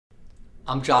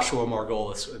I'm Joshua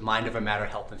Margolis with Mind Over Matter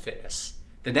Health and Fitness.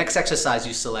 The next exercise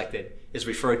you selected is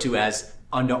referred to as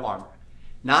Under Armour.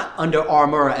 Not Under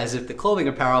Armour as if the clothing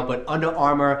apparel, but Under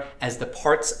Armour as the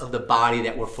parts of the body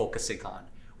that we're focusing on,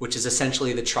 which is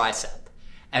essentially the tricep.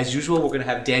 As usual, we're going to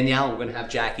have Danielle and we're going to have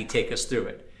Jackie take us through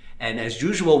it. And as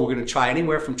usual, we're going to try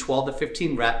anywhere from 12 to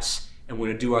 15 reps, and we're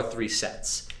going to do our 3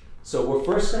 sets. So we're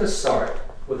first going to start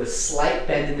with a slight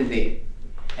bend in the knee,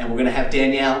 and we're going to have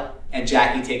Danielle and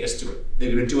Jackie take us through it.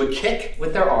 They're going to do a kick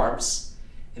with their arms,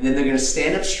 and then they're going to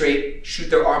stand up straight, shoot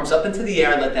their arms up into the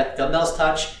air, let that dumbbells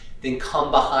touch, then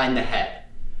come behind the head.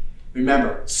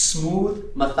 Remember,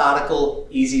 smooth, methodical,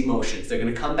 easy motions. They're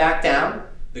going to come back down,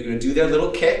 they're going to do their little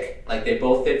kick, like they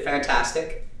both did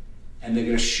fantastic, and they're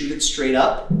going to shoot it straight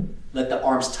up, let the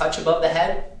arms touch above the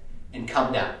head, and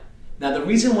come down. Now, the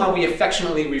reason why we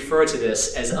affectionately refer to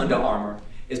this as Under Armour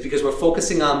is because we're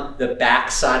focusing on the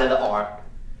back side of the arm.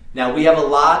 Now, we have a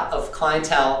lot of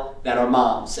clientele that are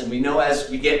moms, and we know as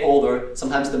we get older,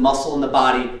 sometimes the muscle in the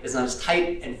body is not as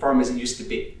tight and firm as it used to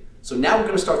be. So now we're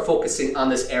going to start focusing on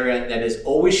this area that is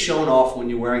always shown off when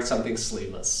you're wearing something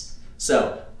sleeveless.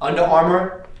 So, Under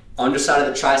Armour, underside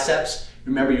of the triceps.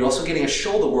 Remember, you're also getting a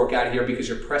shoulder workout here because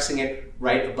you're pressing it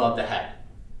right above the head.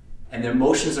 And their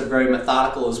motions are very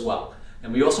methodical as well.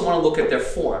 And we also want to look at their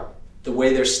form, the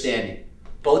way they're standing.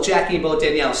 Both Jackie and both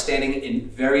Danielle are standing in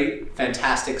very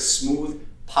fantastic, smooth,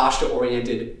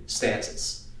 posture-oriented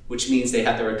stances, which means they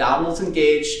have their abdominals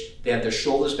engaged, they have their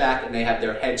shoulders back, and they have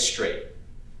their head straight.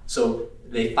 So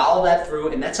they follow that through,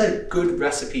 and that's a good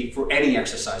recipe for any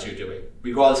exercise you're doing,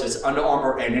 regardless if it's Under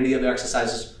Armour and any other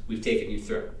exercises we've taken you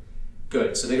through.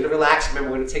 Good, so they're gonna relax. Remember,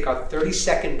 we're gonna take our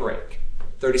 30-second break.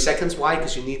 30 seconds, why?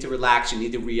 Because you need to relax, you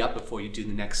need to re-up before you do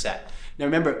the next set. Now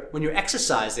remember, when you're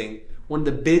exercising, one of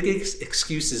the biggest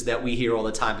excuses that we hear all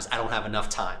the time is, I don't have enough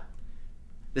time.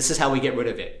 This is how we get rid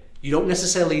of it. You don't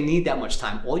necessarily need that much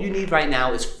time. All you need right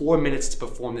now is 4 minutes to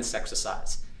perform this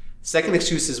exercise. Second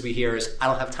excuses we hear is, I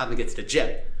don't have time to get to the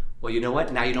gym. Well, you know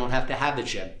what? Now you don't have to have the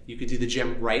gym. You could do the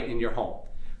gym right in your home.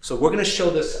 So we're gonna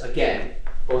show this again.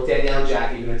 Both Danielle and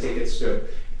Jackie are gonna take us through.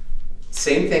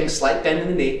 Same thing, slight bend in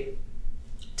the knee,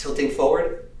 tilting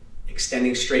forward,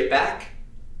 extending straight back,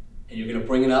 and you're gonna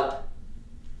bring it up,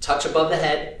 touch above the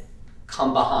head,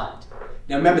 come behind.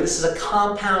 Now remember, this is a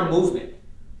compound movement.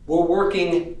 We're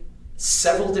working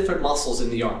several different muscles in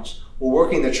the arms. We're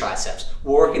working the triceps,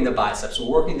 we're working the biceps,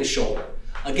 we're working the shoulder.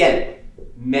 Again,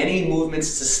 many movements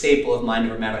is a staple of Mind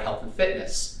Over Matter Health and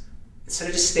Fitness. Instead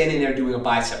of just standing there doing a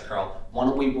bicep curl, why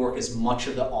don't we work as much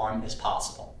of the arm as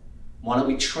possible? Why don't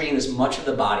we train as much of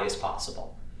the body as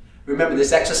possible? Remember,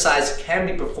 this exercise can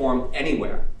be performed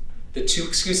anywhere. The 2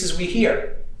 excuses we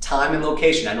hear, time and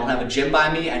location. I don't have a gym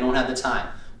by me, I don't have the time.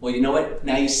 Well, you know what?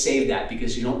 Now you save that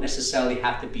because you don't necessarily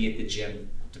have to be at the gym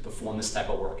to perform this type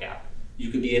of workout. You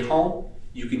could be at home,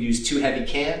 you could use 2 heavy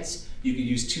cans, you could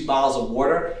use 2 bottles of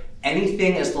water,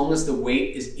 anything as long as the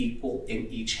weight is equal in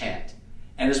each hand.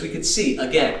 And as we can see,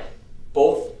 again,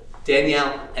 both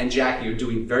Danielle and Jackie are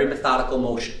doing very methodical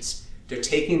motions. They're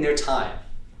taking their time.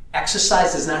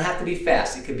 Exercise does not have to be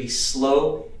fast, it can be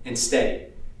slow and steady.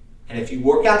 And if you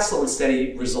work out slow and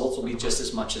steady, results will be just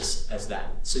as much as that.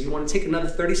 So you want to take another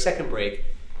 30-second break.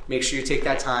 Make sure you take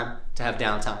that time to have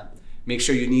downtime. Make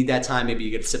sure you need that time. Maybe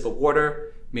you get a sip of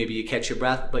water, maybe you catch your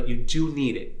breath, but you do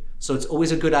need it. So it's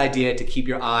always a good idea to keep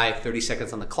your eye 30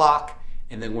 seconds on the clock,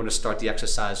 and then we're going to start the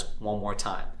exercise one more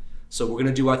time. So we're going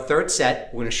to do our 3rd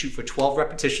set. We're going to shoot for 12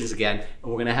 repetitions again,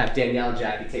 and we're going to have Danielle and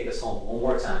Jackie take us home one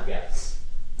more time, guys.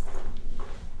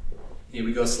 Here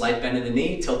we go, slight bend in the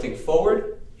knee, tilting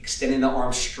forward, extending the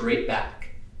arm straight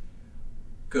back.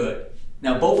 Good.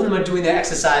 Now both of them are doing the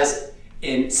exercise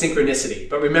in synchronicity,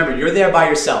 but remember, you're there by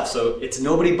yourself, so it's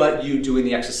nobody but you doing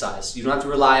the exercise. You don't have to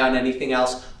rely on anything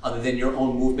else other than your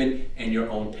own movement and your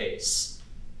own pace.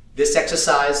 This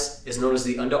exercise is known as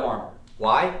the Under Armour.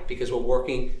 Why? Because we're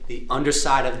working the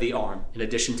underside of the arm in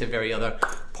addition to very other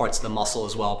parts of the muscle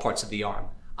as well, parts of the arm.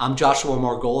 I'm Joshua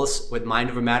Margolis with Mind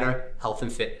Over Matter Health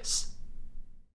and Fitness.